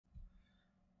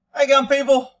Hey, gun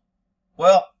people.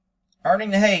 Well, earning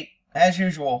the hate, as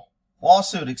usual.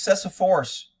 Lawsuit, excessive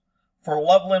force for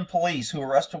Loveland Police who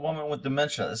arrested a woman with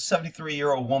dementia, a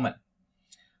 73-year-old woman.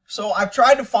 So I've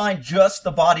tried to find just the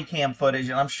body cam footage,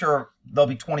 and I'm sure there'll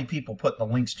be 20 people putting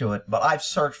the links to it, but I've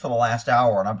searched for the last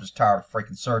hour, and I'm just tired of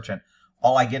freaking searching.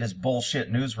 All I get is bullshit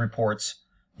news reports,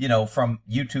 you know, from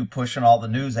YouTube pushing all the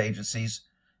news agencies,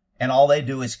 and all they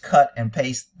do is cut and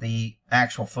paste the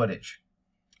actual footage.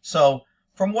 So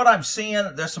from what I'm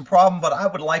seeing, there's some problem, but I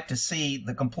would like to see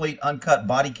the complete uncut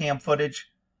body cam footage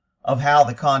of how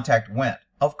the contact went.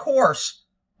 Of course,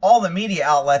 all the media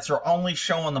outlets are only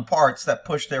showing the parts that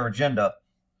push their agenda,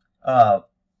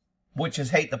 which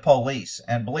is hate the police.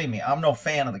 And believe me, I'm no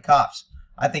fan of the cops.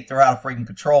 I think they're out of freaking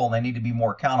control and they need to be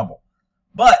more accountable.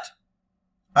 But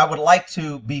I would like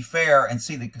to be fair and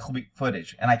see the complete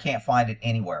footage, and I can't find it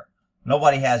anywhere.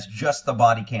 Nobody has just the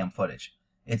body cam footage.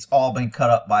 It's all been cut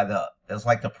up by it's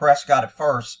like the press got it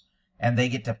first, and they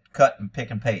get to cut and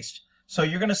pick and paste. So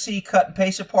you're going to see cut and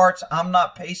pasted parts. I'm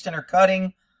not pasting or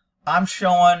cutting. I'm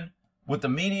showing what the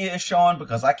media is showing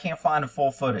because I can't find the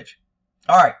full footage.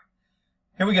 All right,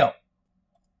 here we go.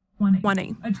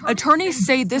 Warning. Attorneys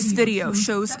say this video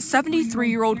shows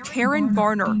 73-year-old Karen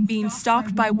Garner being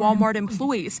stopped by Walmart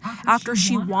employees after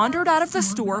she wandered out of the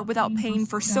store without paying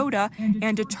for soda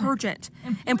and detergent.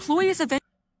 Employees eventually...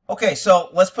 Okay, so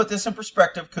let's put this in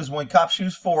perspective, because when cops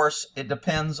use force, it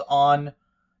depends on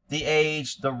the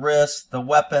age, the risk, the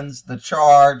weapons, the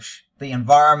charge, the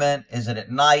environment. Is it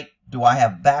at night? Do I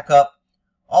have backup?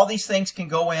 All these things can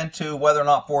go into whether or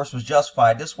not force was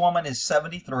justified. This woman is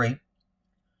 73.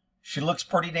 She looks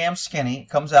pretty damn skinny. It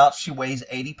comes out she weighs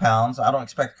 80 pounds. I don't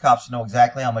expect the cops to know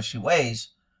exactly how much she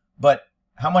weighs, but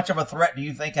how much of a threat do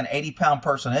you think an 80-pound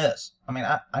person is? I mean,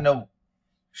 I know,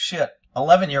 shit,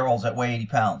 11-year-olds that weigh 80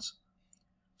 pounds.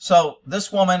 So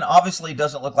this woman obviously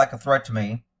doesn't look like a threat to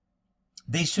me.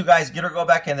 These two guys get her go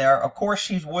back in there. Of course,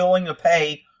 she's willing to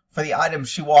pay for the items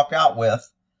she walked out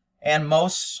with. And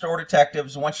most store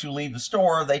detectives, once you leave the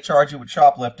store, they charge you with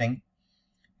shoplifting.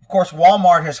 Of course,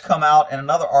 Walmart has come out in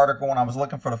another article when I was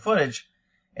looking for the footage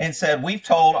and said, we've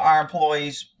told our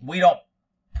employees we don't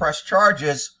press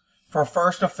charges for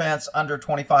first offense under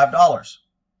 $25.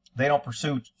 They don't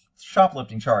pursue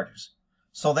shoplifting charges.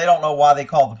 So they don't know why they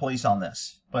called the police on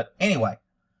this. But anyway,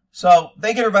 so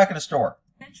they get her back in the store.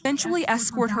 Eventually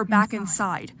escort her back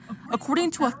inside.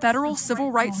 According to a federal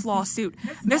civil rights lawsuit,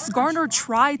 Miss Garner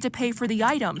tried to pay for the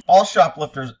items. All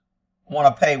shoplifters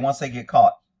want to pay once they get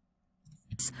caught.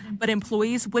 But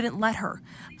employees wouldn't let her.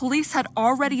 Police had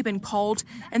already been called,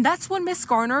 and that's when Miss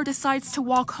Garner decides to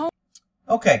walk home.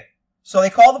 Okay, so they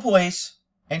called the police,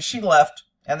 and she left,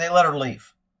 and they let her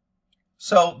leave.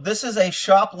 So this is a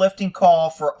shoplifting call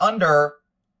for under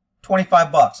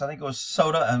 25 bucks. I think it was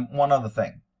soda and one other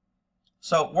thing.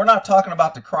 So we're not talking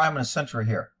about the crime of the century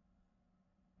here.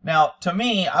 Now, to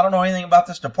me, I don't know anything about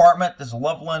this department, this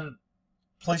Loveland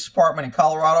Police Department in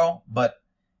Colorado, but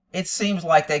it seems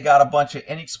like they got a bunch of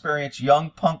inexperienced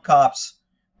young punk cops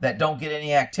that don't get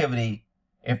any activity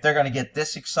if they're going to get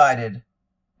this excited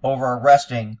over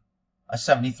arresting a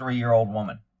 73-year-old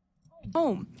woman.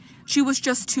 Home. She was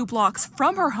just 2 blocks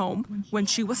from her home when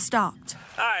she was stopped.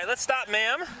 All right, let's stop,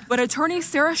 ma'am. But attorney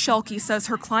Sarah Shelkey says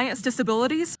her client's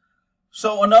disabilities...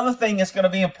 So another thing that's going to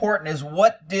be important is,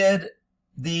 what did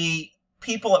the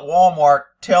people at Walmart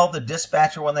tell the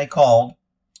dispatcher when they called?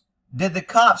 Did the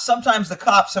cops, sometimes the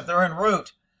cops, if they're en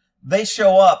route, they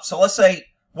show up. So let's say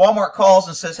Walmart calls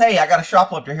and says, hey, I got a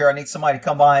shoplifter here. I need somebody to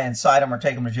come by and cite him or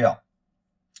take him to jail.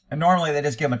 And normally they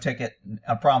just give him a ticket,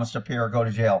 a promise to appear or go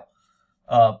to jail,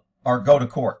 or go to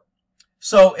court.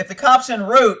 So if the cop's en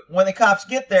route, when the cops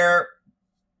get there,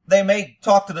 they may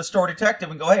talk to the store detective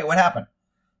and go, hey, what happened?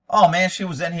 Oh, man, she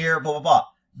was in here, blah, blah, blah.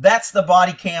 That's the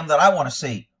body cam that I want to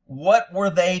see. What were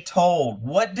they told?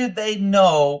 What did they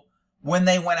know when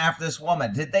they went after this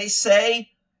woman? Did they say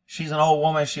she's an old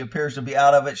woman, she appears to be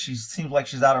out of it, she seems like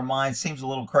she's out of her mind, seems a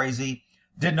little crazy,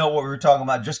 didn't know what we were talking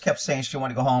about, just kept saying she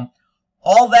wanted to go home?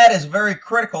 All that is very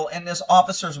critical in this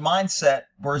officer's mindset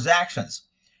for his actions.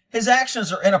 His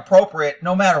actions are inappropriate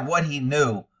no matter what he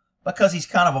knew, because he's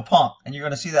kind of a punk. And you're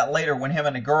going to see that later when him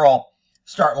and the girl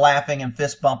start laughing and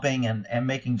fist bumping and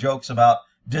making jokes about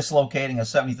dislocating a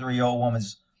 73-year-old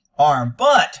woman's arm.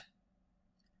 But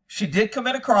she did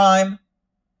commit a crime,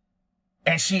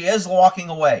 and she is walking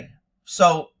away.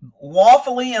 So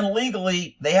lawfully and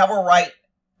legally, they have a right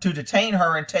to detain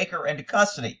her and take her into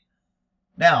custody.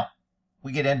 Now,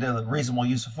 we get into the reasonable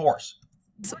use of force.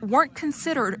 Weren't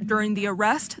considered during the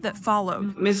arrest that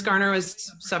followed. Ms. Garner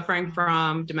was suffering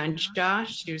from dementia.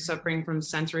 She was suffering from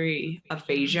sensory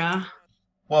aphasia.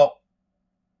 Well,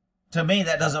 To me,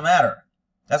 that doesn't matter.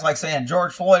 That's like saying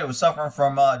George Floyd was suffering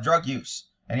from drug use,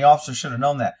 and the officer should have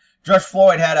known that. George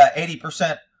Floyd had a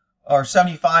 80% or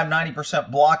 75,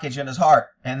 90% blockage in his heart,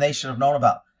 and they should have known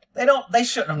about it. They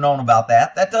shouldn't have known about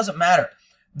that. That doesn't matter.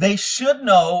 They should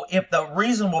know if the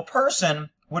reasonable person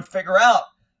would figure out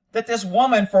that this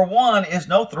woman, for one, is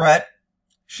no threat.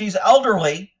 She's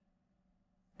elderly,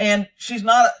 and she's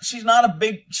not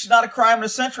a crime of the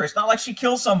century. It's not like she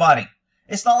killed somebody.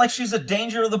 It's not like she's a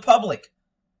danger to the public.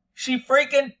 She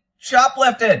freaking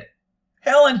shoplifted.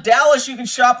 Hell, in Dallas, you can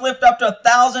shoplift up to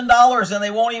 $1,000 and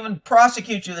they won't even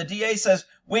prosecute you. The DA says,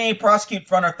 we ain't prosecute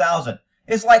for under $1,000.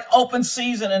 It's like open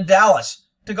season in Dallas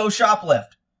to go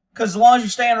shoplift. Because as long as you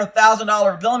stay under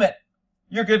 $1,000 limit,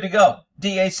 you're good to go.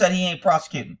 DA said he ain't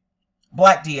prosecuting.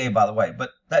 Black DA, by the way,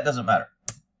 but that doesn't matter.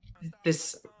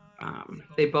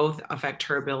 They both affect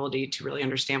her ability to really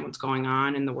understand what's going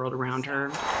on in the world around her.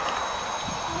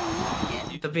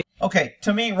 Okay,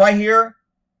 to me, right here,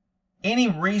 any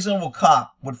reasonable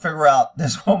cop would figure out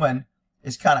this woman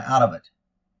is kind of out of it.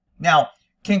 Now,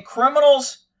 can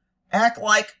criminals act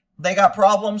like they got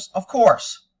problems? Of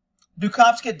course. Do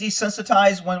cops get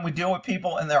desensitized when we deal with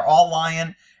people and they're all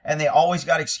lying and they always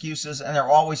got excuses and they're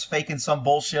always faking some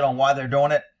bullshit on why they're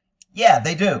doing it? Yeah,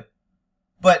 they do.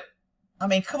 But, I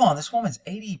mean, come on, this woman's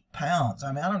 80 pounds.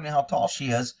 I mean, I don't know how tall she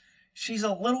is. She's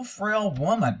a little frail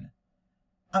woman.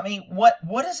 I mean, what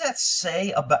does that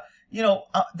say about, you know,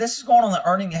 this is going on the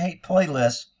Earning the Hate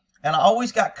playlist, and I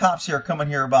always got cops here coming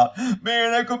here about,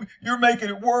 man, you're making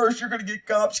it worse. You're going to get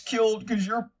cops killed because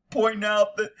you're pointing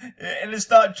out that, and it's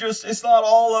not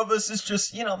all of us. It's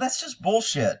just, you know, that's just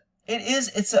bullshit. There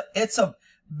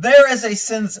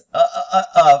is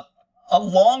a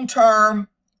long-term,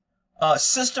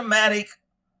 systematic,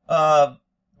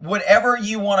 whatever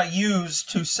you want to use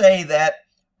to say that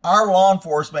our law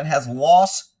enforcement has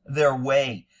lost their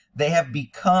way. They have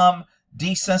become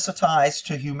desensitized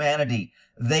to humanity.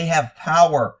 They have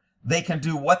power. They can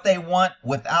do what they want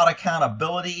without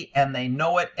accountability, and they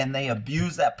know it, and they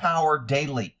abuse that power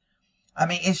daily. I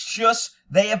mean, it's just,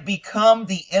 they have become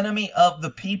the enemy of the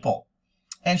people.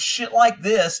 And shit like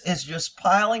this is just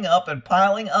piling up and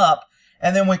piling up.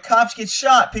 And then when cops get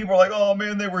shot, people are like, oh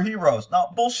man, they were heroes. No,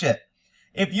 bullshit.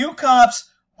 If you cops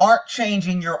aren't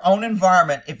changing your own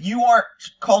environment, if you aren't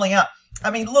calling out, I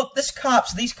mean, look, these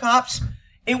cops,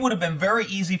 it would have been very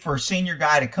easy for a senior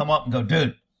guy to come up and go,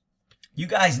 dude, you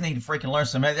guys need to freaking learn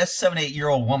something. That's a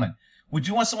 78-year-old woman. Would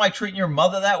you want somebody treating your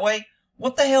mother that way?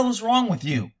 What the hell is wrong with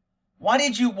you? Why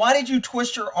did you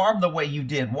twist your arm the way you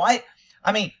did? Why?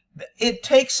 I mean, it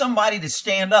takes somebody to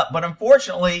stand up, but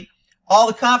unfortunately, all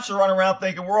the cops are running around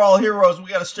thinking, we're all heroes. We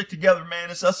got to stick together,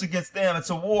 man. It's us against them. It's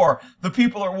a war. The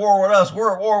people are at war with us.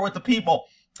 We're at war with the people.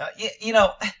 You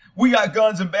know, we got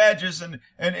guns and badges, and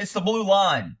it's the blue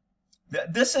line.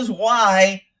 This is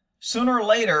why, sooner or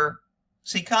later,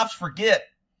 see, cops forget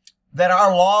that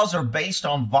our laws are based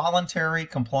on voluntary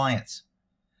compliance.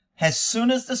 As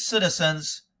soon as the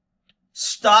citizens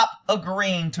stop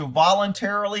agreeing to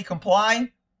voluntarily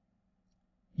comply,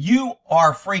 you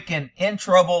are freaking in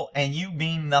trouble and you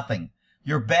mean nothing.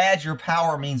 Your badge, your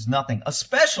power means nothing,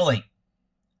 especially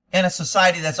in a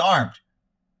society that's armed.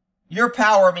 Your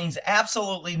power means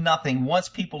absolutely nothing once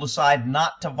people decide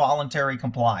not to voluntarily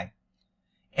comply.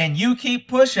 And you keep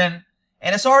pushing,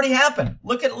 and it's already happened.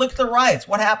 Look at the riots.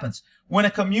 What happens? When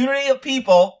a community of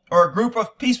people or a group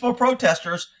of peaceful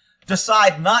protesters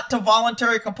decide not to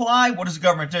voluntarily comply, what does the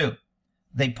government do?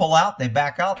 They pull out, they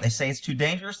back out, they say it's too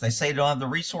dangerous, they say they don't have the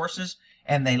resources,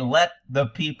 and they let the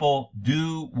people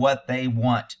do what they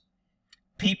want.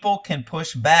 People can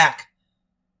push back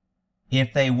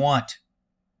if they want.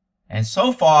 And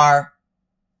so far,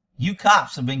 you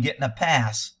cops have been getting a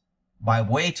pass by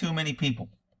way too many people.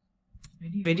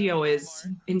 Video is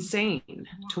insane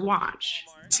to watch.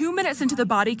 2 minutes into the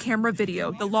body camera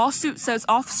video, the lawsuit says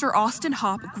Officer Austin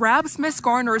Hopp grabs Miss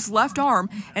Garner's left arm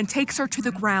and takes her to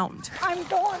the ground. I'm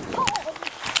going home.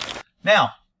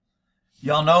 Now,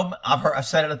 y'all know, I've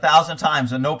said it 1,000 times,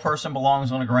 that no person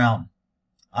belongs on the ground.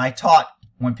 I taught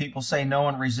when people say no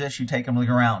and resist, you take them to the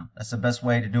ground. That's the best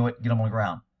way to do it, get them on the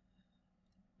ground.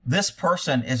 This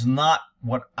person is not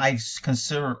what I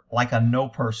consider like a no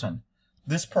person.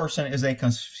 This person is a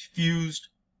confused,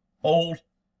 old,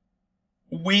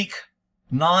 weak,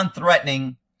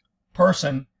 non-threatening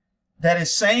person that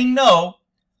is saying no,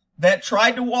 that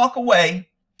tried to walk away,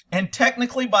 and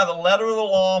technically by the letter of the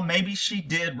law, maybe she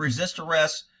did resist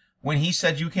arrest when he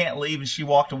said you can't leave and she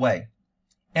walked away.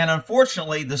 And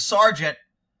unfortunately, the sergeant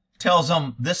tells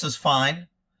him this is fine.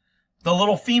 The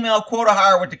little female quota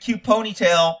hire with the cute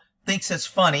ponytail thinks it's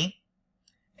funny.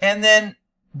 And then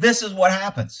this is what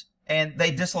happens. and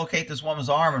they dislocate this woman's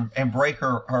arm and break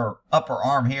her upper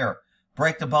arm here,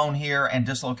 break the bone here, and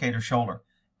dislocate her shoulder.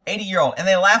 80-year-old. And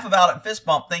they laugh about it and fist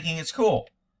bump thinking it's cool.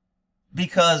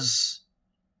 Because,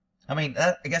 I mean,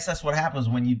 I guess that's what happens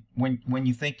when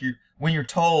you think when you're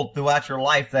told throughout your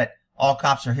life that all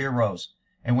cops are heroes.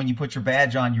 And when you put your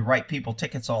badge on, you write people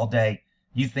tickets all day,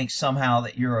 you think somehow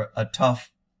that you're a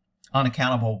tough,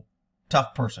 unaccountable,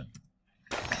 tough person.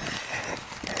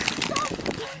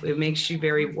 It makes you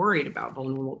very worried about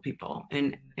vulnerable people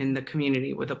in the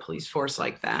community with a police force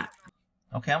like that.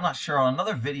 Okay, I'm not sure. On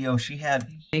another video, she had...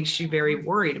 Makes you very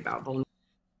worried about vulnerable...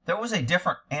 There was a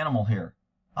different animal here.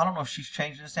 I don't know if she's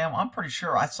changing this animal. I'm pretty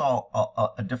sure I saw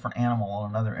a different animal on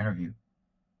another interview.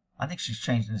 I think she's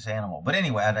changing this animal. But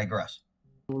anyway, I digress.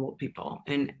 People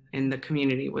in the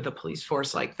community with a police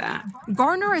force like that.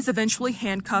 Garner is eventually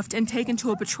handcuffed and taken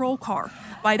to a patrol car.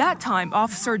 By that time,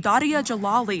 Officer DARIA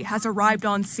JALALI has arrived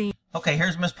on scene. Okay,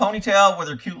 here's Miss Ponytail with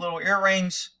her cute little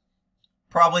earrings.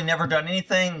 Probably never done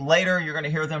anything. Later, you're going to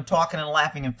hear them talking and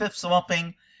laughing and fist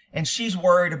bumping, and she's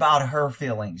worried about her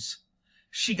feelings.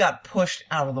 She got pushed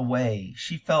out of the way.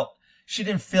 She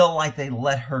didn't feel like they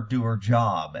let her do her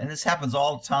job. And this happens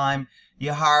all the time.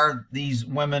 You hire these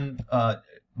women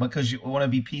because you want to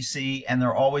be PC, and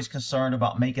they're always concerned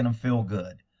about making them feel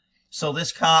good. So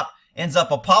this cop ends up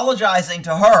apologizing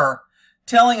to her,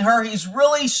 telling her he's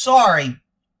really sorry,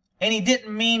 and he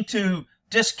didn't mean to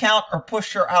discount or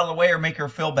push her out of the way or make her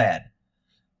feel bad.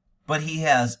 But he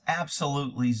has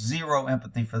absolutely zero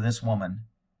empathy for this woman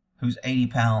who's 80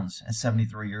 pounds and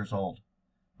 73 years old.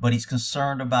 But he's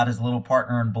concerned about his little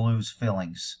partner in blue's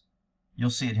feelings. You'll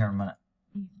see it here in a minute.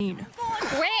 Wait!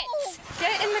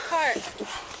 Get in the car.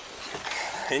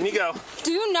 In you go.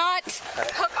 Do not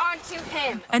hook onto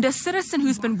him. And a citizen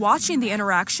who's been watching the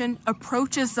interaction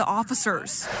approaches the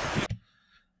officers.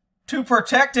 To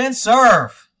protect and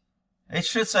serve. It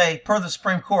should say, per the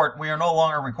Supreme Court, we are no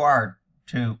longer required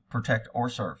to protect or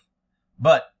serve.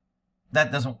 But they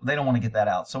don't want to get that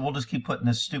out. So we'll just keep putting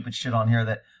this stupid shit on here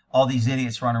that all these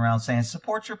idiots run around saying,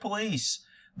 support your police.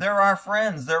 They're our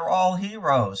friends. They're all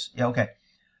heroes. Yeah, okay.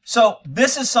 So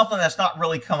this is something that's not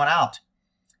really coming out.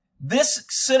 This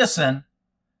citizen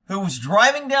who was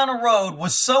driving down a road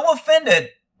was so offended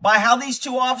by how these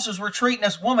two officers were treating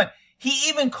this woman, he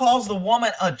even calls the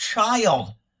woman a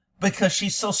child because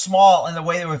she's so small and the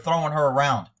way they were throwing her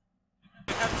around.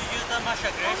 You have to use that much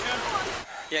aggression?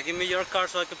 Yeah, give me your car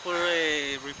so I can put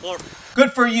a report.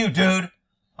 Good for you, dude.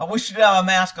 I wish you'd have a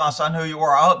mask on so I knew who you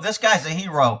were. I hope this guy's a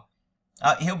hero.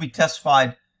 He'll be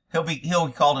testified. He'll be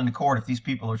called into court if these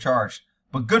people are charged.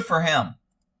 But good for him.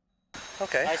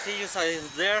 Okay. I see you. So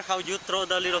is there how you throw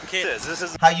that little kid? This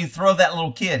is how you throw that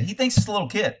little kid. He thinks it's a little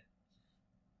kid.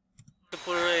 To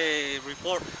put a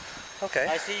report. Okay.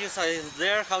 I see you. So is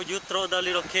there how you throw that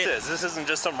little kid? This isn't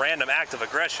just some random act of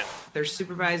aggression. Their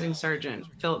supervising sergeant,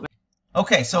 Philip.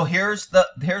 Okay, so here's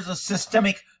a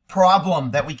systemic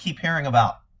problem that we keep hearing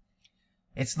about.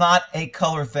 It's not a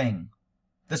color thing.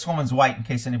 This woman's white, in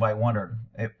case anybody wondered.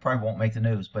 It probably won't make the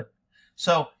news, but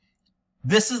so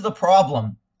this is the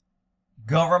problem.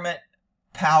 Government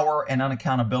power and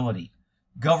unaccountability.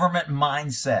 Government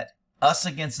mindset. Us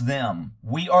against them.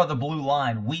 We are the blue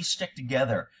line. We stick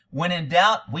together. When in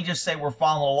doubt, we just say we're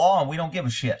following the law and we don't give a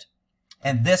shit.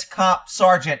 And this cop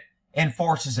sergeant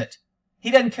enforces it. He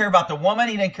doesn't care about the woman.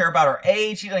 He doesn't care about her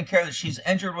age. He doesn't care that she's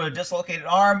injured with a dislocated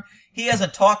arm. He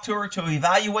hasn't talked to her to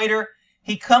evaluate her.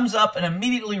 He comes up and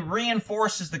immediately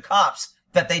reinforces the cops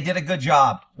that they did a good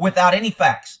job without any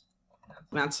facts.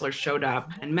 Metzler showed up,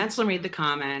 and Metzler made the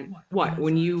comment, what,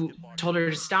 when you told her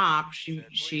to stop,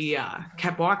 she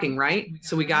kept walking, right?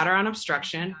 So we got her on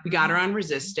obstruction. We got her on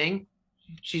resisting.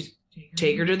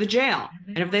 Take her to the jail.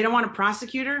 And if they don't want to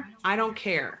prosecute her, I don't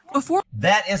care.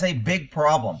 That is a big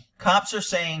problem. Cops are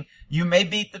saying you may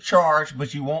beat the charge,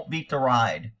 but you won't beat the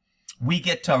ride. We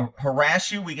get to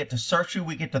harass you. We get to search you.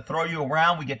 We get to throw you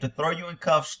around. We get to throw you in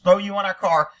cuffs, throw you in our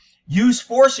car, use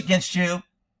force against you.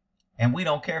 And we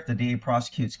don't care if the DA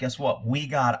prosecutes. Guess what? We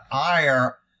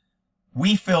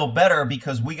feel better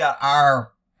because we got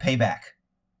our payback.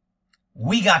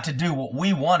 We got to do what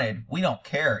we wanted. We don't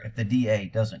care if the DA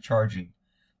doesn't charge you.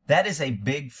 That is a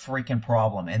big freaking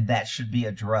problem, and that should be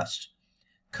addressed.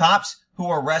 Cops who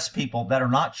arrest people that are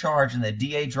not charged and the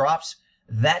DA drops,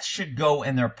 that should go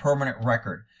in their permanent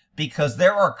record. Because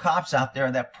there are cops out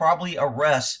there that probably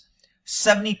arrest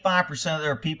 75% of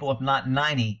their people, if not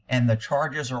 90%, and the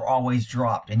charges are always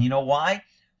dropped. And you know why?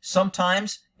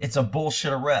 Sometimes it's a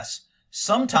bullshit arrest.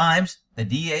 Sometimes the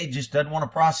DA just doesn't want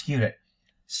to prosecute it.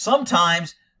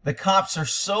 Sometimes the cops are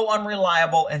so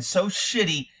unreliable and so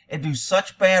shitty and do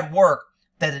such bad work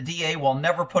that the DA will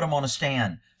never put them on a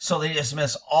stand. So they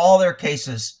dismiss all their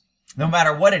cases, no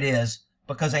matter what it is,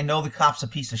 because they know the cop's a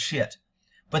piece of shit.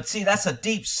 But see, that's a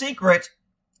deep secret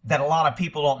that a lot of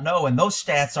people don't know, and those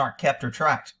stats aren't kept or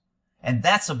tracked. And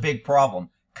that's a big problem.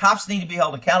 Cops need to be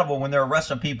held accountable when they're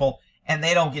arresting people and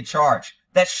they don't get charged.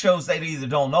 That shows they either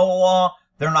don't know the law,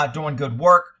 they're not doing good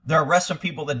work, they're arresting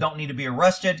people that don't need to be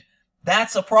arrested.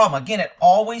 That's a problem. Again, it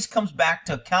always comes back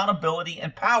to accountability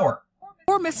and power.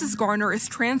 Before Mrs. Garner is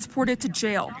transported to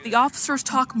jail, the officers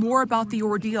talk more about the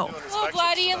ordeal. Little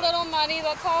bloody and little muddy,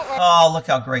 that's how it works. Oh, look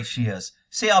how great she is.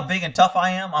 See how big and tough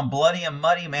I am? I'm bloody and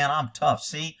muddy, man. I'm tough.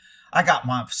 See, I got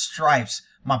my stripes,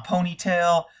 my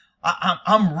ponytail.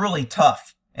 I'm really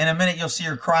tough. In a minute, you'll see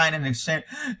her crying and saying,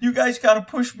 you guys got to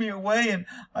push me away, and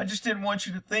I just didn't want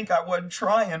you to think I wasn't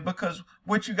trying, because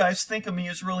what you guys think of me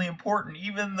is really important.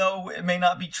 Even though it may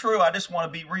not be true, I just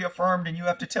want to be reaffirmed, and you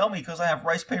have to tell me because I have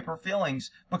rice paper feelings,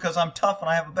 because I'm tough and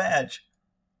I have a badge.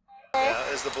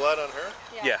 Yeah, is the blood on her?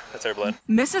 Yeah, that's her blood.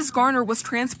 Mrs. Garner was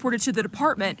transported to the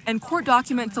department, and court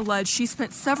documents allege she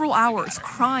spent several hours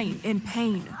crying in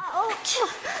pain.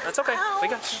 That's okay. We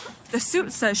got you. The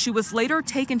suit says she was later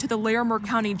taken to the Larimer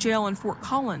County Jail in Fort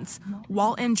Collins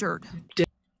while injured.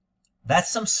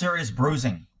 That's some serious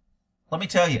bruising. Let me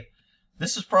tell you,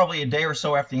 this is probably a day or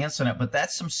so after the incident, but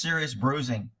that's some serious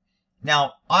bruising.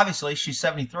 Now, obviously, she's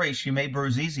 73. She may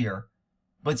bruise easier,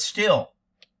 but still,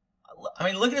 I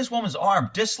mean, look at this woman's arm,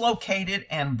 dislocated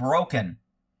and broken.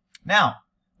 Now,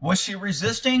 was she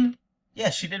resisting?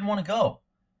 Yes, she didn't want to go.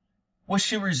 Was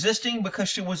she resisting because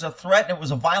she was a threat and it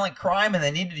was a violent crime and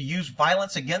they needed to use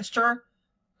violence against her?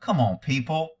 Come on,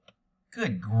 people.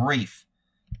 Good grief.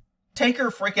 Take her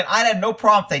freaking... I'd have no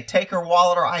problem if they take her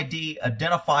wallet or ID,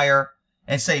 identify her,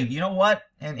 and say, you know what?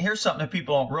 And here's something that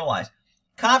people don't realize.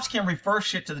 Cops can refer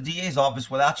shit to the DA's office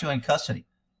without you in custody.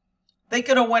 They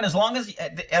could have went as long as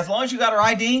you got her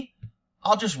ID,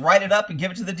 I'll just write it up and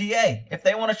give it to the DA. If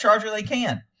they want to charge her, they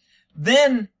can.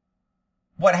 Then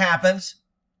what happens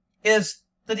is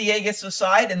the DA gets to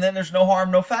decide, and then there's no harm,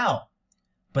 no foul.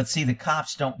 But see, the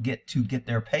cops don't get to get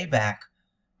their payback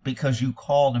because you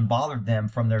called and bothered them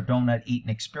from their donut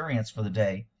eating experience for the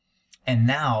day, and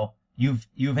now you've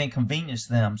inconvenienced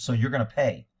them, so you're going to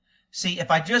pay. See,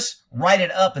 if I just write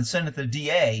it up and send it to the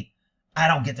DA, I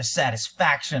don't get the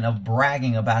satisfaction of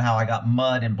bragging about how I got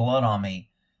mud and blood on me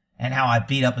and how I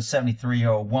beat up a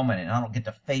 73-year-old woman, and I don't get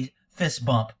the fist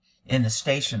bump in the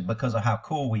station because of how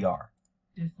cool we are.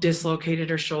 Dislocated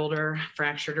her shoulder,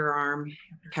 fractured her arm,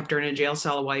 kept her in a jail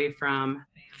cell away from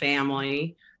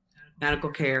family, medical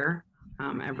care,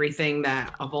 everything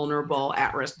that a vulnerable,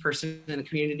 at-risk person in the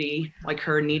community like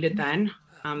her needed then.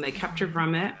 They kept her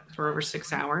from it for over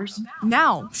 6 hours.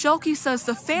 Now, Shelke says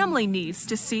the family needs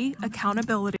to see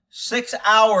accountability. 6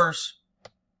 hours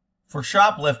for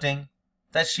shoplifting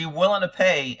that she's willing to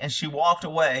pay, and she walked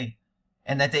away,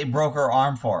 and that they broke her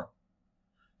arm for.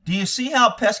 Do you see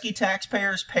how pesky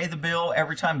taxpayers pay the bill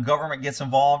every time government gets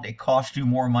involved? It costs you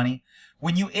more money.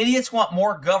 When you idiots want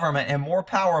more government and more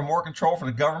power and more control for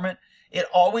the government, it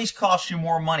always costs you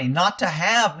more money. Not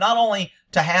only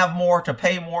to have more, to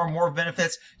pay more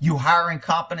benefits. You hire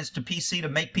incompetents to PC to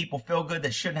make people feel good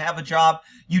that shouldn't have a job.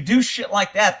 You do shit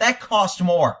like that. That costs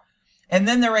more. And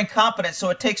then they're incompetent, so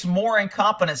it takes more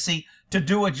incompetency to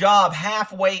do a job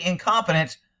halfway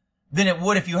incompetent than it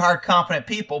would if you hired competent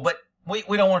people. But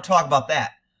we don't want to talk about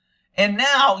that. And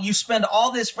now you spend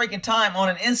all this freaking time on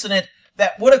an incident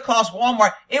that would have cost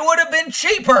Walmart. It would have been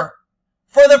cheaper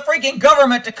for the freaking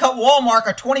government to cut Walmart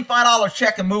a $25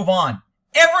 check and move on.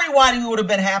 Everybody would have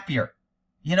been happier.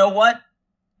 You know what?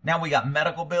 Now we got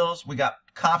medical bills. We got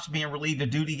cops being relieved of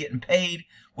duty getting paid.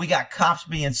 We got cops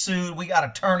being sued. We got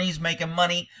attorneys making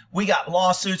money. We got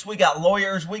lawsuits. We got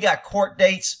lawyers. We got court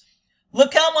dates.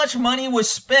 Look how much money was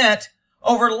spent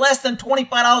over less than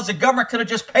 $25. The government could have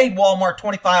just paid Walmart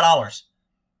 $25.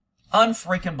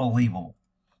 Unfreaking believable.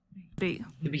 The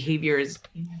behavior is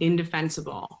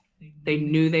indefensible. They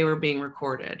knew they were being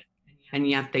recorded, and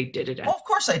yet they did it. Well, of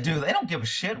course they do. They don't give a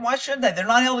shit. Why should they? They're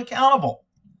not held accountable.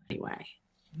 Anyway,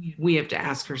 we have to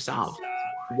ask ourselves,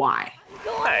 why?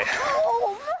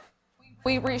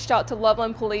 We reached out to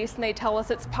Loveland Police, and they tell us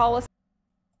it's policy.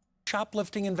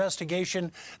 Shoplifting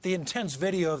investigation. The intense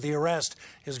video of the arrest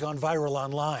has gone viral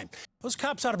online. Those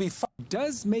cops ought to be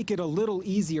does make it a little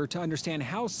easier to understand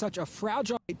how such a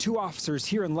fragile... Two officers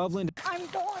here in Loveland. I'm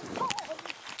going home.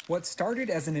 What started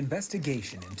as an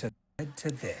investigation into led to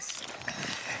this.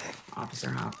 Officer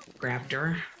Hopp grabbed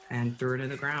her and threw her to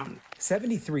the ground.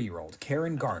 73-year-old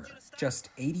Karen Garner, just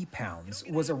 80 pounds,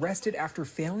 was arrested after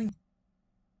failing.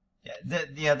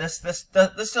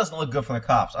 This doesn't look good for the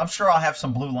cops. I'm sure I'll have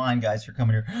some blue line guys who are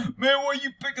coming here. Man, why are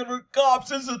you picking the cops?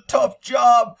 This is a tough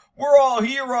job. We're all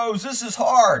heroes. This is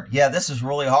hard. Yeah, this is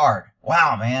really hard.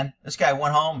 Wow, man. This guy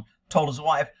went home, told his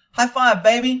wife, high five,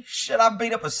 baby. Shit, I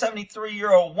beat up a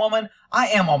 73-year-old woman. I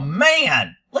am a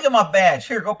man. Look at my badge.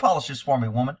 Here, go polish this for me,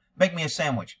 woman. Make me a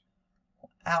sandwich.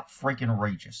 Out freaking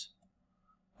outrageous.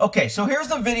 Okay, so here's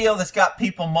the video that's got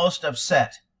people most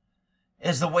upset,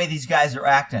 is the way these guys are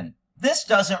acting. This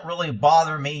doesn't really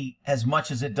bother me as much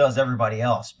as it does everybody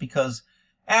else, because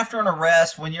after an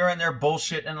arrest, when you're in there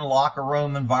bullshitting in a locker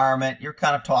room environment, you're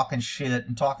kind of talking shit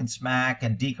and talking smack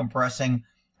and decompressing.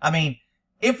 I mean,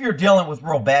 if you're dealing with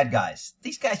real bad guys,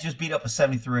 these guys just beat up a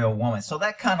 73-year-old woman. So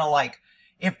that kind of like,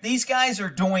 if these guys are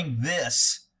doing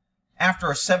this after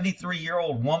a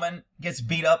 73-year-old woman gets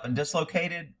beat up and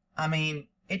dislocated, I mean,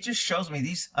 it just shows me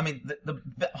the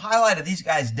highlight of these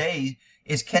guys' day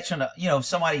is catching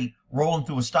somebody rolling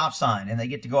through a stop sign and they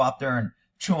get to go out there and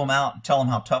chew them out and tell them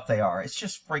how tough they are. It's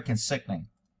just freaking sickening.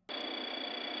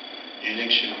 Do you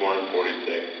think she's born in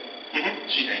 46? Mm-hmm.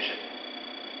 She's ancient.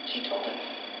 She told us.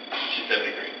 She's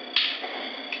 73.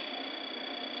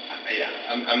 Yeah,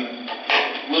 I'm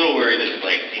a little worried that it's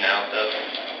like senile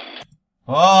stuff.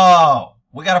 Oh,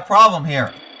 we got a problem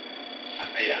here.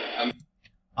 Yeah,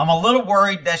 I'm a little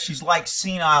worried that she's like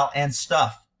senile and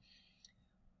stuff.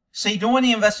 See, doing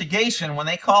the investigation, when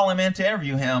they call him in to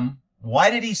interview him, why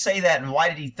did he say that and why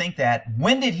did he think that?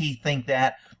 When did he think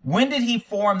that? When did he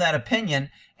form that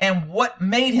opinion? And what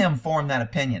made him form that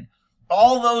opinion?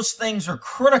 All those things are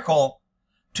critical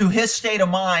to his state of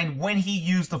mind when he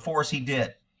used the force he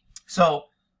did. So,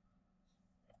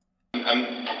 I'm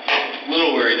a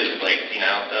little worried that it's like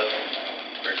senile stuff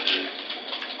versus...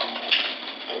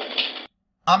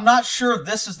 I'm not sure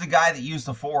this is the guy that used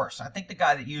the force. I think the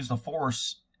guy that used the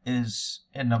force is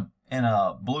in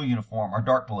a blue uniform or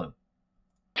dark blue.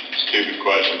 Stupid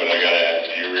question, but I gotta ask.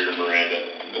 Do you read Miranda?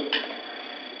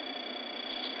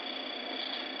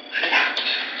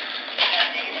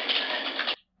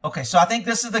 Okay, so I think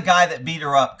this is the guy that beat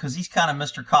her up because he's kind of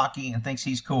Mr. Cocky and thinks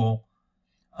he's cool.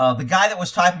 The guy that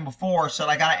was typing before said,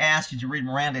 I gotta ask, did you read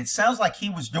Miranda? It sounds like he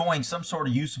was doing some sort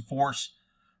of use of force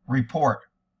report.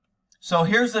 So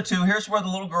here's the two. Here's where the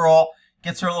little girl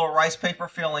gets her little rice paper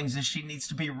feelings and she needs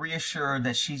to be reassured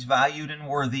that she's valued and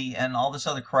worthy and all this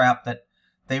other crap that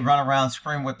they run around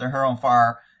screaming with their hair on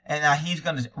fire. And now he's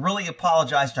going to really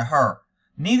apologize to her.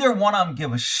 Neither one of them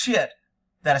give a shit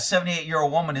that a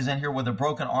 78-year-old woman is in here with a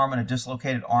broken arm and a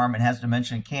dislocated arm and has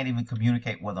dementia and can't even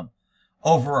communicate with them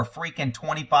over a freaking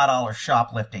 $25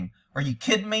 shoplifting. Are you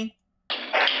kidding me?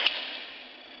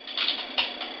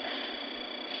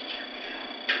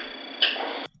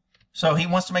 So he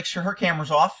wants to make sure her camera's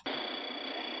off.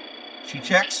 She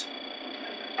checks.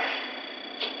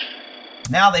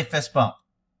 Now they fist bump.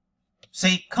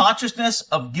 See, consciousness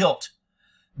of guilt.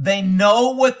 They know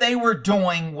what they were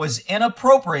doing was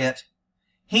inappropriate.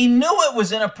 He knew it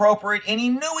was inappropriate, and he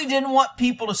knew he didn't want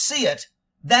people to see it.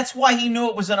 That's why he knew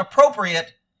it was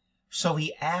inappropriate. So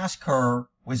he asked her,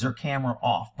 was her camera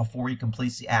off before he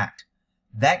completes the act?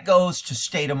 That goes to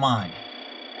state of mind.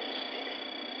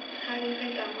 How do you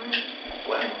think that went?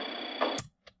 Well,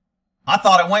 I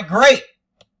thought it went great.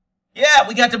 Yeah,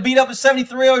 we got to beat up a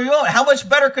 73-year-old woman. How much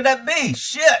better could that be?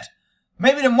 Shit.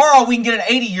 Maybe tomorrow we can get an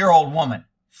 80-year-old woman.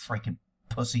 Freaking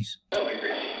pussies. I agree.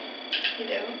 You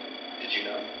do? Did you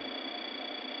know?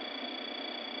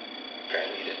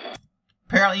 Apparently you didn't.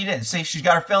 Apparently you didn't. See, she's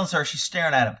got her feelings hurt. She's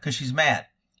staring at him because she's mad.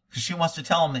 Because she wants to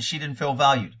tell him that she didn't feel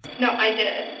valued. No, I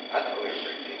did. I thought we were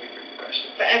freaking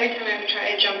questions. But every time I would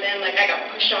try to jump in, like I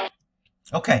got pushed off.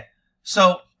 Okay,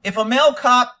 so if a male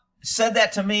cop said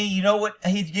that to me, you know what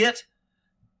he'd get?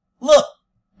 Look,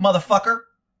 motherfucker,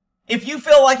 if you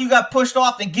feel like you got pushed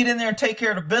off, then get in there and take care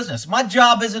of the business. My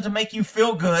job isn't to make you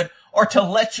feel good or to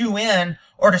let you in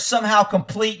or to somehow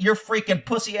complete your freaking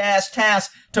pussy-ass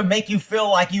task to make you feel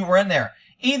like you were in there.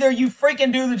 Either you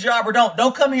freaking do the job or don't.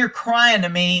 Don't come here crying to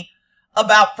me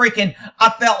about freaking, I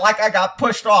felt like I got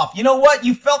pushed off. You know what?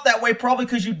 You felt that way probably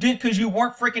because you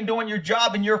weren't freaking doing your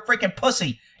job and you're a freaking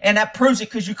pussy. And that proves it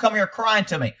because you come here crying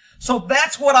to me. So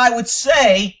that's what I would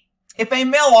say if a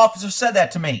male officer said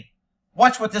that to me.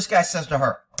 Watch what this guy says to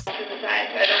her. To the side,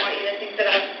 so I don't want you to think that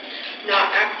I'm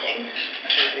not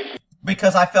acting.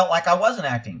 Because I felt like I wasn't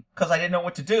acting. Because I didn't know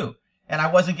what to do. And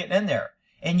I wasn't getting in there.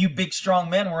 And you big strong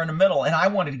men were in the middle. And I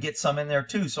wanted to get some in there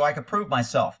too so I could prove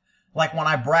myself. Like when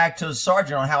I bragged to the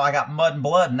sergeant on how I got mud and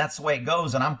blood, and that's the way it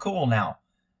goes, and I'm cool now.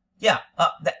 Yeah,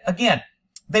 again,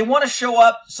 they want to show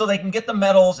up so they can get the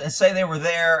medals and say they were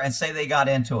there and say they got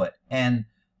into it. And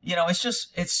You know, it's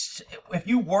just, if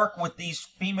you work with these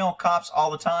female cops all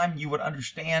the time, you would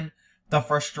understand the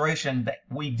frustration that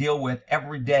we deal with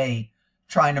every day,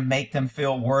 trying to make them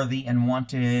feel worthy and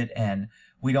wanted, and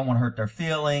we don't want to hurt their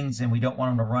feelings, and we don't want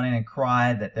them to run in and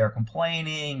cry that they're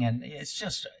complaining, and it's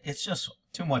just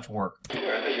too much work. I thought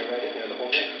you were right in there the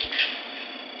whole day.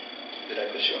 Did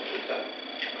I push you up to the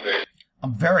side?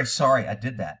 I'm very sorry I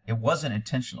did that. It wasn't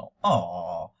intentional.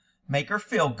 Oh, make her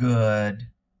feel good.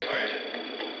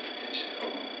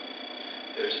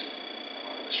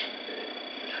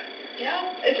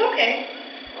 Yeah, it's okay.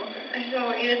 I still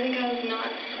want you to think I was not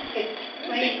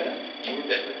playing. You were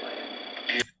definitely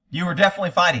playing. You were definitely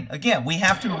fighting. Again, we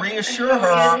have to reassure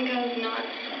her. I think I was not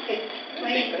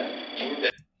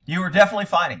playing. You were definitely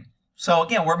fighting. So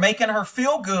again, we're making her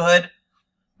feel good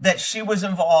that she was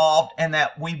involved and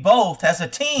that we both, as a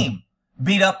team,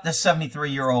 beat up this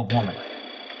 73-year-old woman.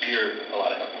 You're a lot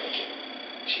tougher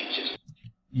than she.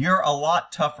 You're a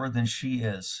lot tougher than she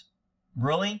is.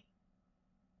 Really?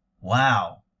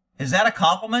 Wow. Is that a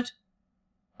compliment?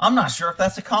 I'm not sure if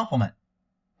that's a compliment.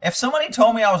 If somebody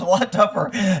told me I was a lot tougher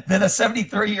than a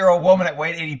 73-year-old woman that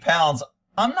weighed 80 pounds,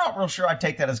 I'm not real sure I'd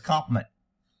take that as a compliment.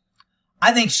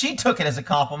 I think she took it as a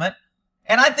compliment,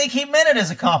 and I think he meant it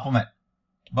as a compliment.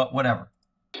 But whatever.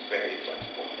 Very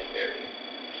flexible and very...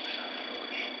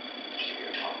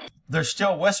 They're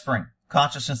still whispering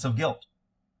consciousness of guilt.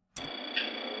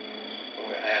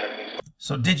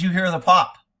 So did you hear the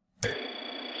pop?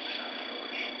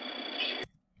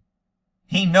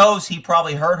 He knows he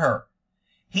probably hurt her.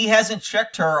 He hasn't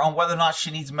checked her on whether or not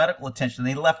she needs medical attention.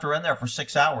 They left her in there for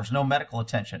 6 hours, no medical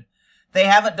attention. They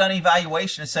haven't done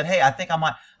evaluation and said, hey, I think I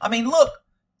might. I mean, look,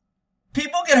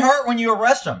 people get hurt when you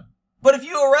arrest them. But if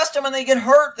you arrest them and they get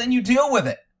hurt, then you deal with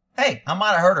it. Hey, I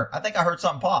might have hurt her. I think I heard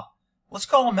something pop. Let's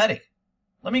call a medic.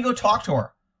 Let me go talk to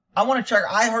her. I want to check her.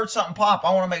 I heard something pop.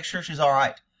 I want to make sure she's all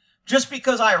right. Just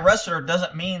because I arrested her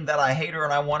doesn't mean that I hate her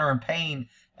and I want her in pain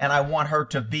and I want her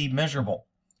to be miserable.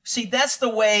 See, that's the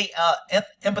way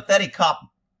empathetic cop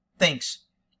thinks.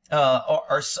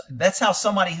 Or that's how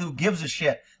somebody who gives a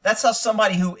shit. That's how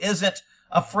somebody who isn't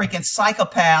a freaking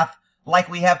psychopath like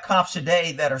we have cops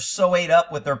today that are so ate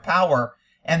up with their power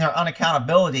and their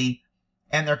unaccountability,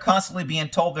 and they're constantly being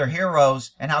told they're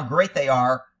heroes and how great they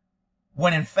are,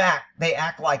 when in fact they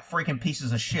act like freaking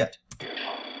pieces of shit. I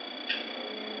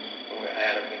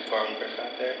had everything far when we first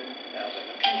got there. I was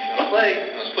like, I'm gonna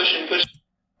play. I was pushing.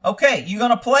 Okay, you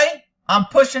gonna play? I'm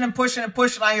pushing and pushing and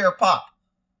pushing. I hear a pop.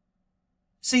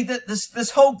 See,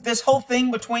 this whole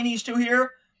thing between these two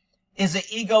here is an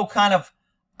ego kind of,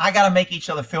 I gotta make each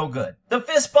other feel good. The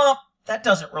fist bump, that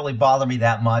doesn't really bother me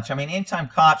that much. I mean, anytime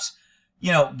cops,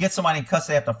 you know, get somebody in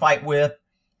custody they have to fight with,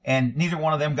 and neither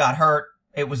one of them got hurt,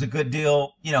 it was a good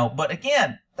deal, you know. But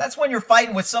again, that's when you're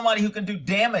fighting with somebody who can do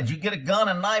damage. You get a gun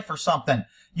and knife or something.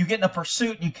 You get in a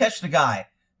pursuit and you catch the guy.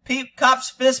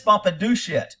 Cops fist bump and do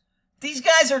shit. These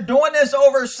guys are doing this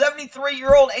over a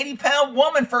 73-year-old, 80-pound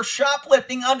woman for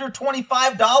shoplifting under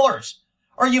 $25.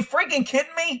 Are you freaking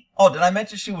kidding me? Oh, did I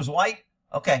mention she was white?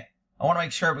 Okay. I want to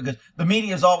make sure, because the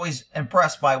media is always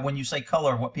impressed by when you say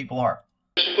color of what people are.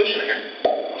 Pushing here.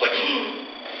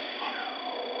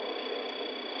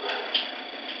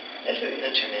 That's what you're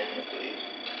gonna turn in, please.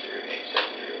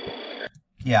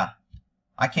 Yeah.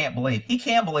 I can't believe. He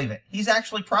can't believe it. He's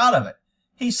actually proud of it.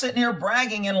 He's sitting here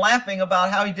bragging and laughing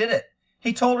about how he did it.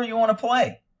 He told her, you want to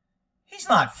play. He's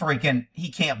not freaking,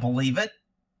 he can't believe it.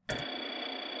 I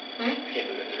can't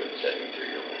believe I threw a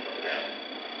 73-year-old woman on the ground.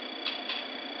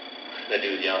 That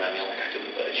dude was yelling at me, I'm like, I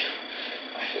couldn't budge.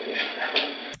 I said,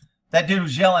 yeah. That dude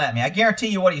was yelling at me. I guarantee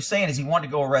you what he's saying is he wanted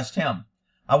to go arrest him.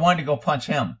 I wanted to go punch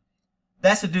him.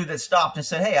 That's the dude that stopped and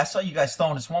said, hey, I saw you guys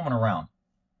throwing this woman around.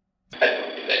 I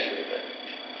don't do that either, but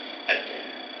I don't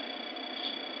care.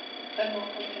 I don't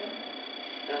know.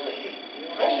 I was like, hey, you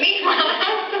know what? Meanwhile,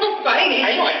 I'm still fighting.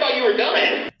 I know, I thought you were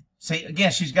done. See,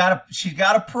 again, she's got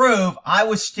to prove I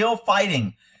was still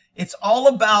fighting. It's all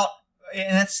about,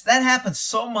 and that happens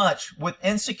so much with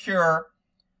insecure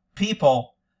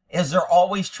people, is they're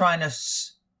always trying to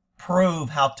prove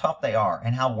how tough they are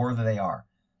and how worthy they are.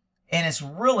 And it's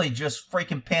really just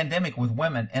freaking pandemic with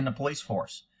women in the police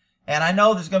force. And I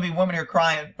know there's going to be women here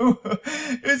crying,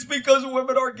 it's because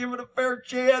women aren't given a fair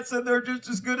chance and they're just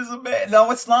as good as a man. No,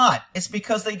 it's not. It's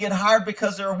because they get hired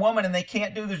because they're a woman and they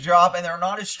can't do the job and they're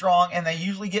not as strong and they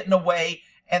usually get in the way,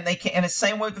 and they can't. And it's the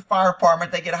same way with the fire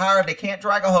department. They get hired. They can't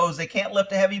drag a hose. They can't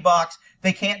lift a heavy box.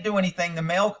 They can't do anything. The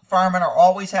male firemen are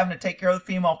always having to take care of the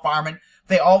female firemen.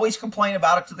 They always complain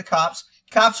about it to the cops.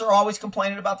 Cops are always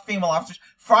complaining about the female officers.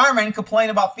 Firemen complain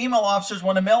about female officers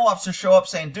when the male officers show up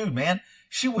saying, dude, man,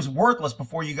 She was worthless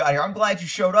before you got here. I'm glad you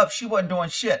showed up. She wasn't doing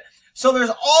shit. So there's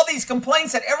all these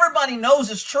complaints that everybody knows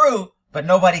is true, but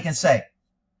nobody can say.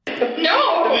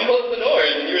 No. We closed the door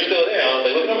and you were still there. I was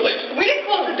like, looking over like... We didn't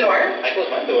close the door. I closed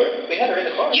my door. We had her in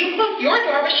the car. You closed your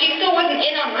door, but she still wasn't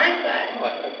in on my side. Oh,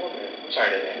 I told her. I'm sorry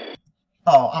to...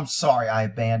 Oh, I'm sorry I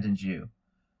abandoned you.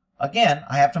 Again,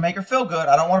 I have to make her feel good.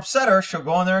 I don't want to upset her. She'll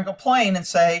go in there and complain and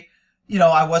say, you know,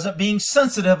 I wasn't being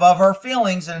sensitive of her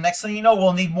feelings. And the next thing you know,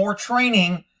 we'll need more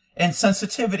training and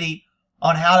sensitivity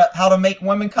on how to make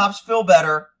women cops feel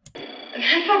better.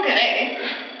 That's okay.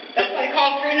 That's why I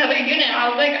called for another unit. I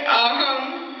was like,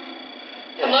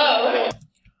 hello?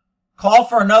 Call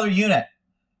for another unit.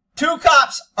 2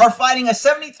 cops are fighting a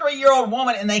 73-year-old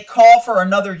woman and they call for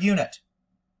another unit.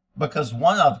 Because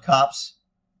one of the cops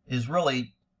is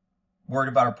really worried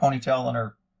about her ponytail and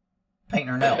her painting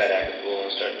her nails.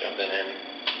 And start jumping in.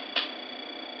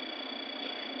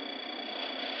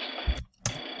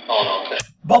 Oh, no.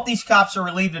 Both these cops are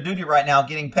relieved of duty right now,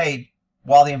 getting paid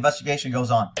while the investigation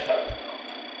goes on. Is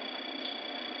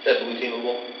that blue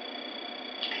teamable?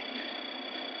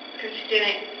 Because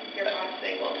didn't your boss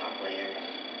say we'll talk later?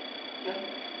 No.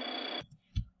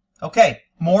 Okay,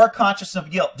 more conscious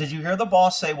of guilt. Did you hear the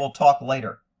boss say we'll talk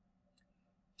later?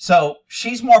 So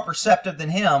she's more perceptive than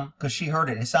him because she heard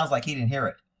it. It sounds like he didn't hear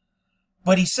it.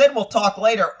 But he said we'll talk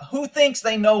later. Who thinks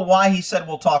they know why he said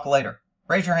we'll talk later?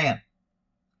 Raise your hand.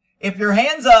 If your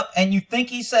hand's up and you think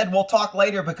he said we'll talk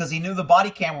later because he knew the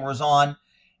body camera was on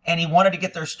and he wanted to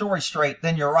get their story straight,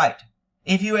 then you're right.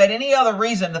 If you had any other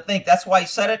reason to think that's why he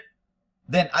said it,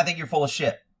 then I think you're full of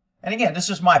shit. And again, this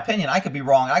is my opinion. I could be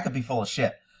wrong. I could be full of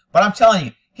shit. But I'm telling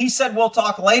you, he said we'll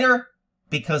talk later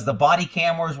because the body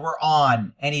cameras were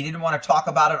on and he didn't want to talk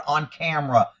about it on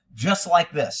camera, just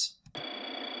like this. I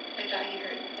thought you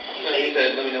heard. No, you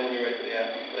said, let me know when you're ready for the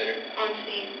app later. On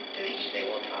scene, didn't you say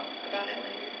we'll talk about it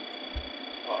later?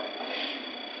 Oh,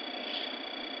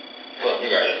 well,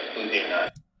 regardless, blue team or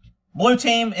not. Blue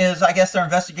team is, I guess, their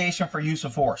investigation for use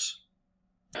of force.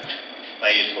 I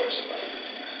use force.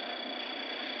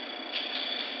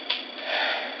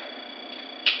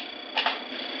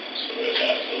 So if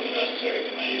that's absolutely necessary,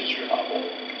 can I use your hobble?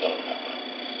 Don't have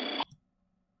one.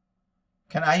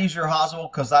 Can I use your hosel?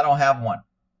 Because I don't have one.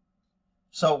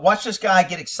 So watch this guy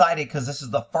get excited because this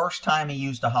is the first time he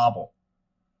used a hobble.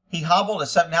 He hobbled a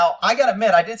 7. Now, I got to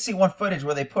admit, I did see one footage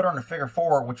where they put her in a figure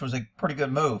 4, which was a pretty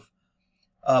good move.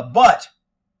 But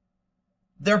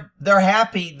they're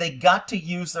happy they got to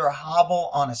use their hobble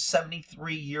on a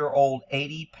 73-year-old,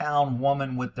 80-pound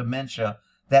woman with dementia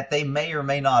that they may or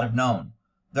may not have known.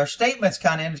 Their statements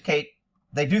kind of indicate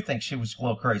they do think she was a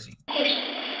little crazy. The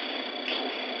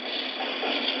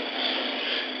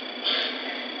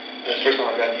first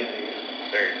time I got using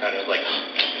it, very kind of like...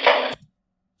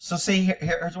 So see,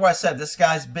 here's what I said. This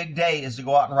guy's big day is to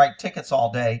go out and write tickets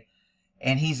all day.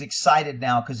 And he's excited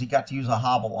now because he got to use a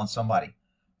hobble on somebody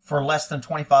for less than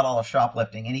 $25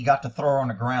 shoplifting. And he got to throw her on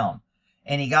the ground.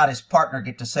 And he got his partner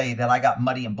get to say that I got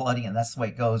muddy and bloody and that's the way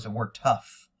it goes and we're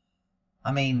tough.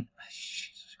 I mean,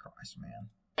 Jesus Christ, man.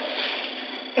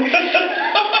 I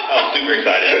was super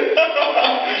excited.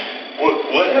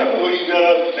 What happened when you got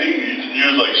off stage? You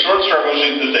was like, short start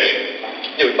motion to say.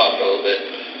 Yeah, we talked a little bit.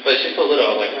 But she's so little,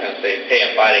 I was like, I'm going to say, hey,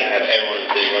 I'm fighting. I have everyone in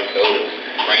the city run code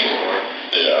and brainstorm.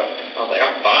 Yeah. I was like,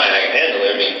 I'm fine. I can handle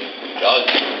it. I mean, dogs.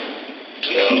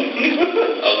 So,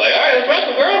 I was like, all right, let's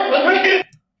wrestle, girl. Let's wreck it.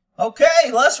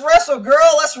 Okay, let's wrestle,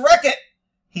 girl. Let's wreck it.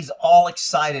 He's all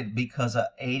excited because an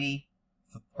 80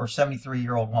 or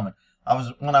 73-year-old woman.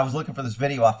 When I was looking for this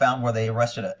video, I found where they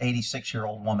arrested an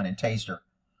 86-year-old woman and tased her.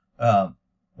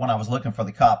 When I was looking for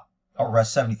the cop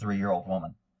arrest 73-year-old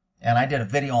woman. And I did a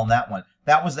video on that one.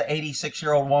 That was the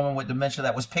 86-year-old woman with dementia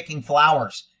that was picking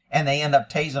flowers. And they end up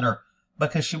tasing her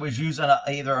because she was using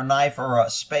either a knife or a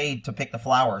spade to pick the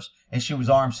flowers. And she was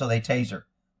armed, so they tased her.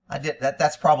 I did that.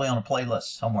 That's probably on a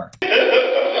playlist somewhere. Right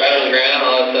on the ground,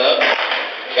 all that stuff.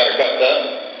 Got her cuffed up.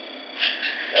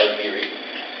 That was Miri.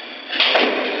 And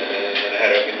then I had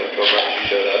her get the patrol car and she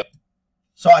showed up.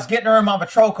 So I was getting her in my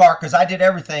patrol car because I did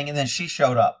everything, and then she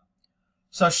showed up.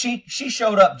 So she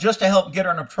showed up just to help get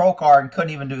her in a patrol car and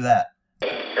couldn't even do that. But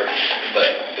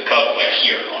the cuff was like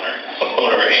here on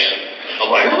her hand.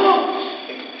 I'm like, oh.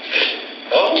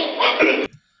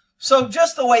 So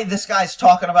just the way this guy's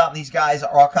talking about, these guys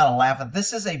are all kind of laughing.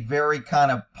 This is a very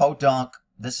kind of podunk.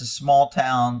 This is small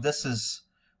town. This is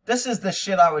the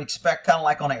shit I would expect, kind of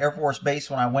like on an Air Force base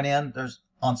when I went in.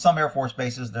 On some Air Force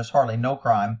bases, there's hardly no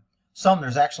crime. Some,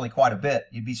 there's actually quite a bit.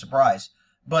 You'd be surprised.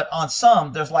 But on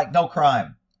some, there's like no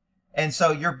crime. And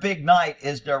so your big night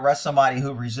is to arrest somebody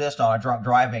who resists on a drunk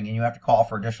driving and you have to call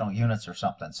for additional units or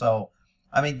something. So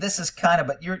I mean, this is kind of,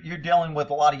 but you're dealing with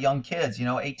a lot of young kids, you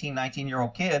know, 18,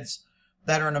 19-year-old kids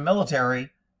that are in the military.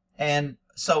 And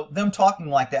so them talking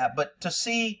like that, but to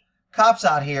see cops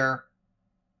out here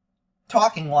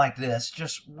talking like this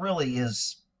just really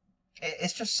is,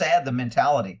 it's just sad, the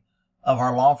mentality of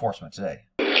our law enforcement today.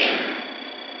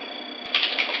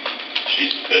 She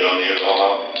spit on you at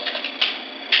all?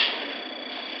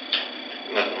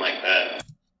 Nothing like that.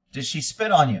 Did she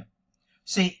spit on you?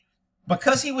 See,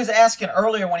 because he was asking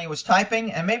earlier when he was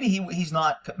typing, and maybe he's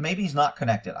not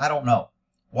connected. I don't know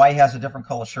why he has a different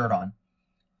color shirt on.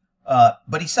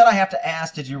 But he said, I have to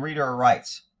ask, did you read her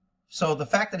rights? So the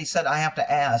fact that he said, I have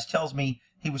to ask, tells me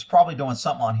he was probably doing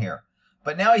something on here.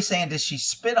 But now he's saying, did she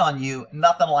spit on you?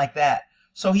 Nothing like that.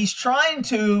 So he's trying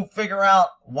to figure out,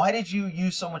 why did you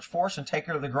use so much force and take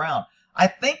her to the ground? I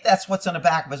think that's what's in the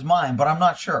back of his mind, but I'm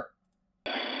not sure.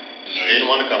 He didn't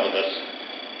want to come with us.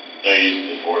 They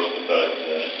used the force without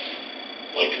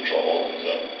light control and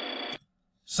stuff.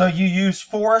 So you use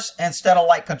force instead of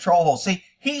light control holes. See,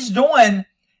 he's doing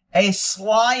a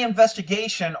sly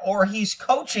investigation, or he's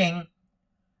coaching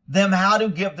them how to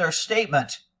give their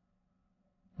statement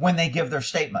when they give their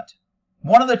statement.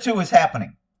 One of the two is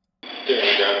happening. Did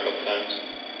it down a couple times.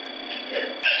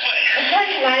 It's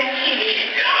like live TV.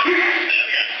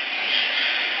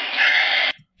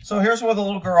 So here's with a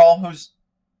little girl who's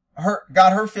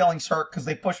got her feelings hurt because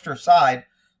they pushed her aside.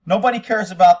 Nobody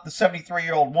cares about the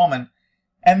 73-year-old woman,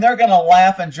 and they're going to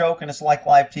laugh and joke, and it's like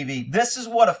live TV. This is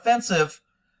what offensive.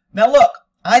 Now look,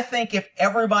 I think if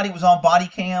everybody was on body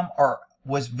cam or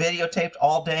was videotaped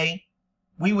all day,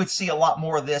 we would see a lot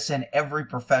more of this in every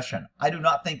profession. I do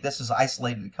not think this is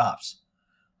isolated to cops.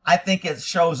 I think it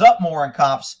shows up more in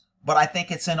cops, but I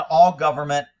think it's in all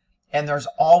government, and there's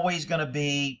always going to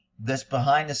be this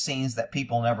behind the scenes that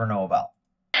people never know about.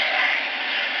 The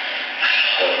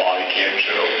body cam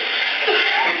show.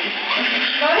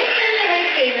 Body cams are my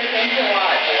favorite thing to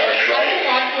watch. I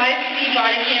watch live TV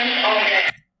body cams all day.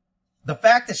 The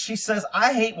fact that she says,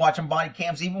 I hate watching body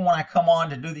cams even when I come on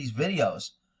to do these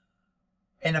videos.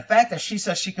 And the fact that she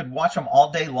says she could watch them all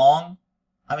day long,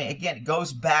 I mean, again, it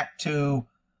goes back to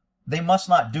they must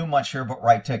not do much here but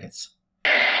write tickets.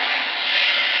 I'm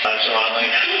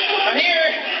here.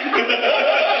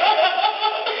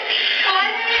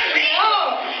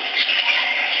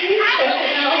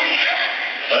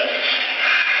 What?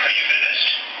 Are you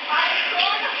finished?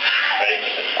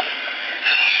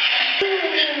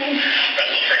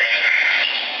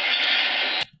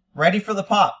 Ready for the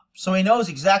pop. So he knows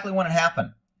exactly when it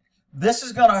happened. This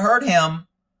is going to hurt him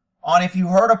on if you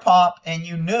heard a pop and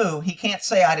you knew. He can't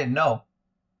say, I didn't know.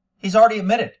 He's already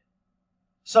admitted.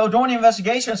 So during the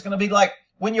investigation, it's going to be like,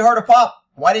 when you heard a pop,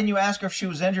 why didn't you ask her if she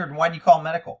was injured and why didn't you call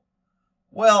medical?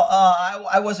 Well,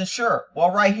 I wasn't sure.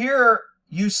 Well, right here,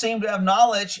 you seem to have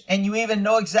knowledge and you even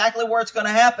know exactly where it's going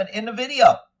to happen in the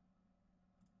video.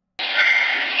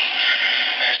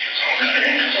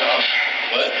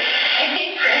 What?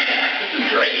 This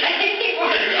is great. I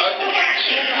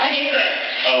hate it.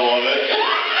 I love it.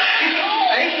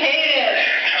 I hate it.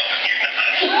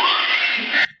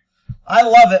 I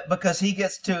love it because he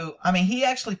gets to, I mean, he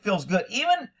actually feels good.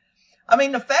 Even, I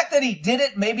mean, the fact that he did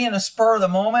it maybe in a spur of the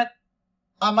moment,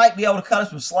 I might be able to cut him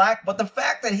some slack. But the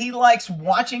fact that he likes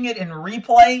watching it in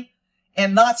replay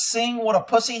and not seeing what a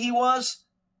pussy he was,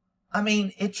 I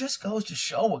mean, it just goes to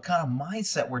show what kind of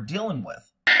mindset we're dealing with.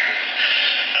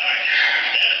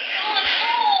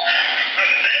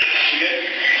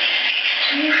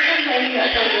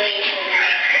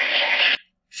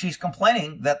 She's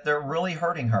complaining that they're really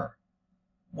hurting her.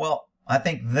 Well, I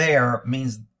think there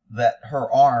means that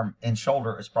her arm and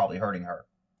shoulder is probably hurting her.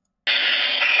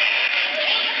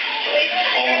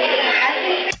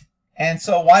 And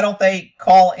so why don't they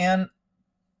call in?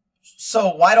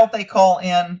 So why don't they call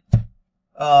in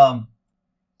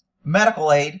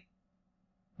medical aid?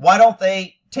 Why don't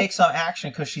they take some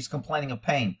action because she's complaining of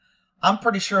pain? I'm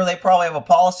pretty sure they probably have a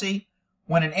policy.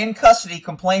 When an in custody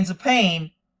complains of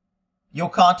pain, you'll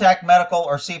contact medical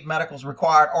or see if medical is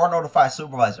required or notify a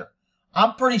supervisor.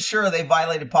 I'm pretty sure they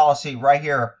violated policy right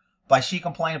here by she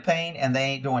complained of pain and they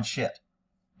ain't doing shit.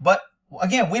 But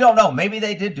again, we don't know. Maybe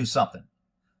they did do something.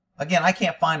 Again, I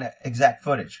can't find the exact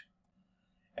footage.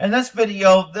 In this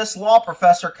video, this law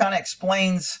professor kind of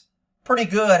explains pretty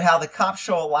good how the cops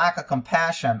show a lack of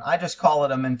compassion. I just call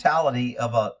it a mentality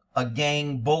of a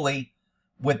gang bully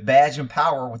with badge and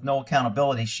power with no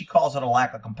accountability. She calls it a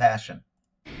lack of compassion.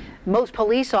 Most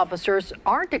police officers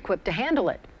aren't equipped to handle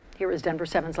it. Here is Denver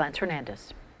 7's Lance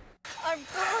Hernandez. I'm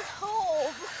going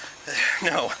home.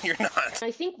 No, you're not. I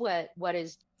think what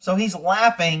is... So he's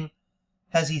laughing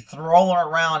has he thrown her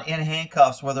around in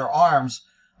handcuffs with her arms.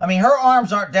 I mean, her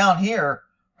arms aren't down here.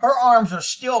 Her arms are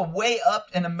still way up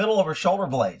in the middle of her shoulder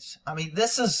blades. I mean,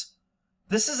 this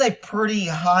is a pretty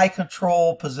high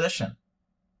control position.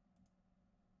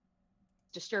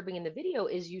 Disturbing in the video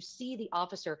is you see the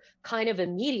officer kind of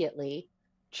immediately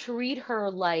treat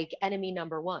her like enemy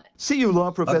number one. CU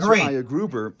Law Professor Aya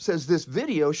Gruber says this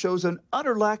video shows an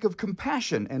utter lack of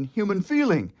compassion and human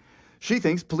feeling. She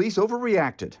thinks police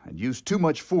overreacted and used too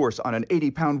much force on an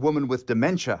 80-pound woman with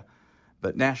dementia.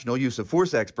 But national use of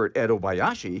force expert Ed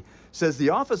Obayashi says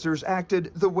the officers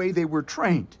acted the way they were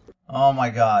trained. Oh my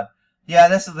God. Yeah,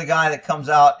 this is the guy that comes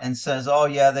out and says, oh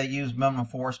yeah, they used minimum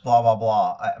force, blah, blah,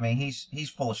 blah. I mean, he's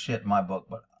full of shit in my book,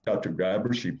 but out to grab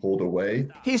her, she pulled away.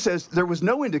 He says there was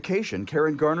no indication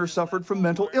Karen Garner suffered from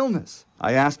mental illness.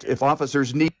 I asked if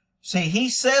officers need... See, he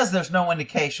says there's no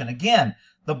indication. Again,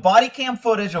 the body cam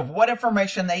footage of what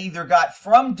information they either got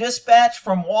from dispatch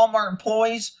from Walmart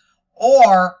employees,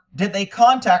 or did they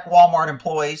contact Walmart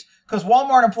employees? Because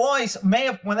Walmart employees may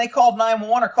have, when they called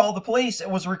 911 or called the police, it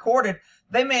was recorded.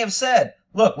 They may have said,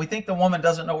 look, we think the woman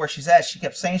doesn't know where she's at. She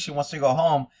kept saying she wants to go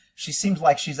home. She seems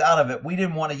like she's out of it. We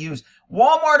didn't want to use.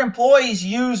 Walmart employees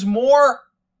use more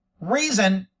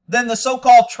reason than the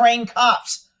so-called trained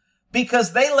cops,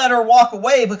 because they let her walk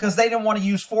away because they didn't want to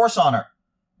use force on her.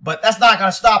 But that's not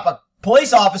going to stop a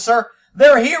police officer.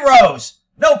 They're heroes.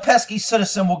 No pesky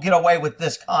citizen will get away with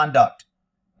this conduct.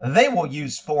 They will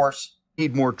use force.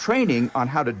 Need more training on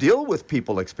how to deal with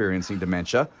people experiencing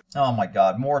dementia. Oh my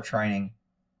God, more training.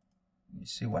 Let me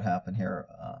see what happened here.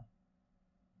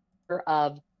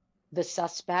 Of the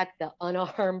suspect, the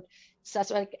unarmed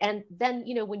suspect. And then,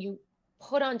 you know, when you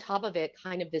put on top of it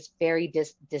kind of this very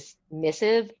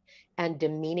dismissive and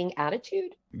demeaning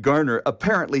attitude. Garner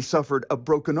apparently suffered a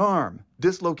broken arm,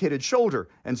 dislocated shoulder,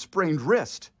 and sprained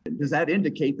wrist. Does that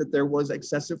indicate that there was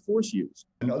excessive force used?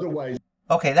 And otherwise...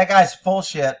 Okay, that guy's full of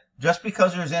shit. Just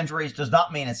because there's injuries does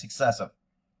not mean it's excessive.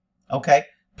 Okay?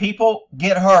 People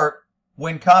get hurt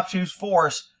when cops use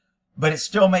force, but it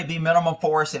still may be minimum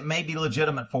force. It may be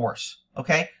legitimate force.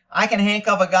 Okay? I can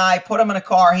handcuff a guy, put him in a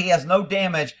car, he has no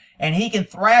damage, and he can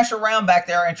thrash around back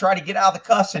there and try to get out of the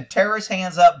cuffs and tear his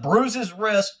hands up, bruise his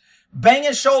wrist, bang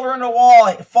his shoulder in the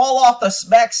wall, fall off the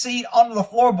back seat onto the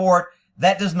floorboard.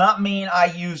 That does not mean I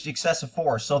used excessive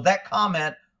force. So that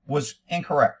comment was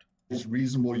incorrect. This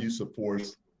reasonable use of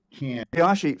force can...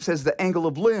 Yashi says the angle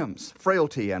of limbs,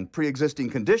 frailty, and pre-existing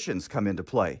conditions come into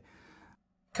play.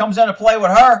 Comes into play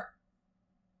with her.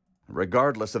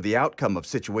 Regardless of the outcome of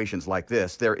situations like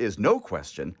this, there is no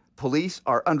question police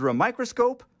are under a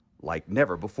microscope like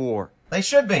never before. They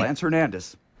should be. Lance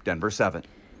Hernandez, Denver 7.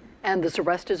 And this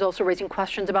arrest is also raising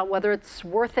questions about whether it's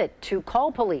worth it to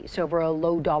call police over a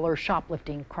low-dollar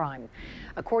shoplifting crime.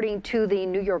 According to the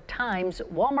New York Times,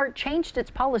 Walmart changed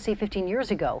its policy 15 years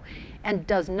ago and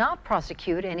does not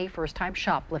prosecute any first-time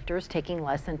shoplifters taking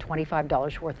less than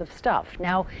 $25 worth of stuff.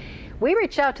 Now, we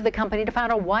reached out to the company to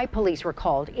find out why police were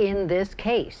called in this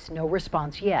case. No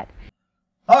response yet.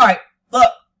 All right,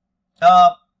 look,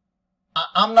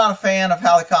 I'm not a fan of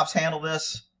how the cops handle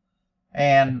this.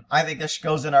 And I think this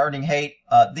goes into earning hate.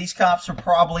 These cops are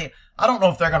probably, I don't know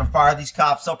if they're going to fire these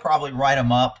cops. They'll probably write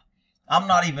them up. I'm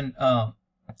not even,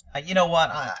 you know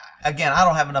what? Again, I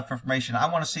don't have enough information.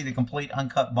 I want to see the complete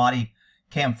uncut body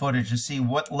cam footage to see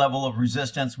what level of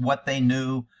resistance, what they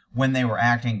knew when they were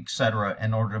acting, etc.,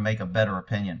 in order to make a better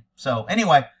opinion. So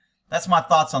anyway, that's my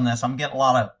thoughts on this. I'm getting a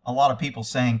lot of people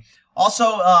saying.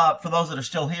 Also, for those that are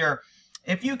still here,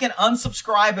 if you can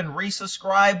unsubscribe and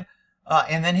resubscribe,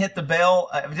 and then hit the bell.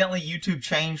 Evidently, YouTube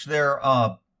changed their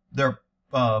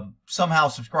somehow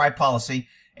subscribe policy.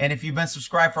 And if you've been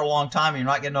subscribed for a long time and you're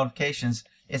not getting notifications,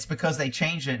 it's because they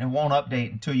changed it and won't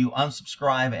update until you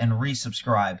unsubscribe and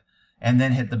resubscribe and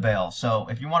then hit the bell. So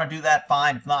if you want to do that,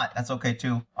 fine. If not, that's okay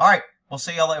too. All right, we'll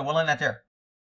see y'all later. We'll end that there.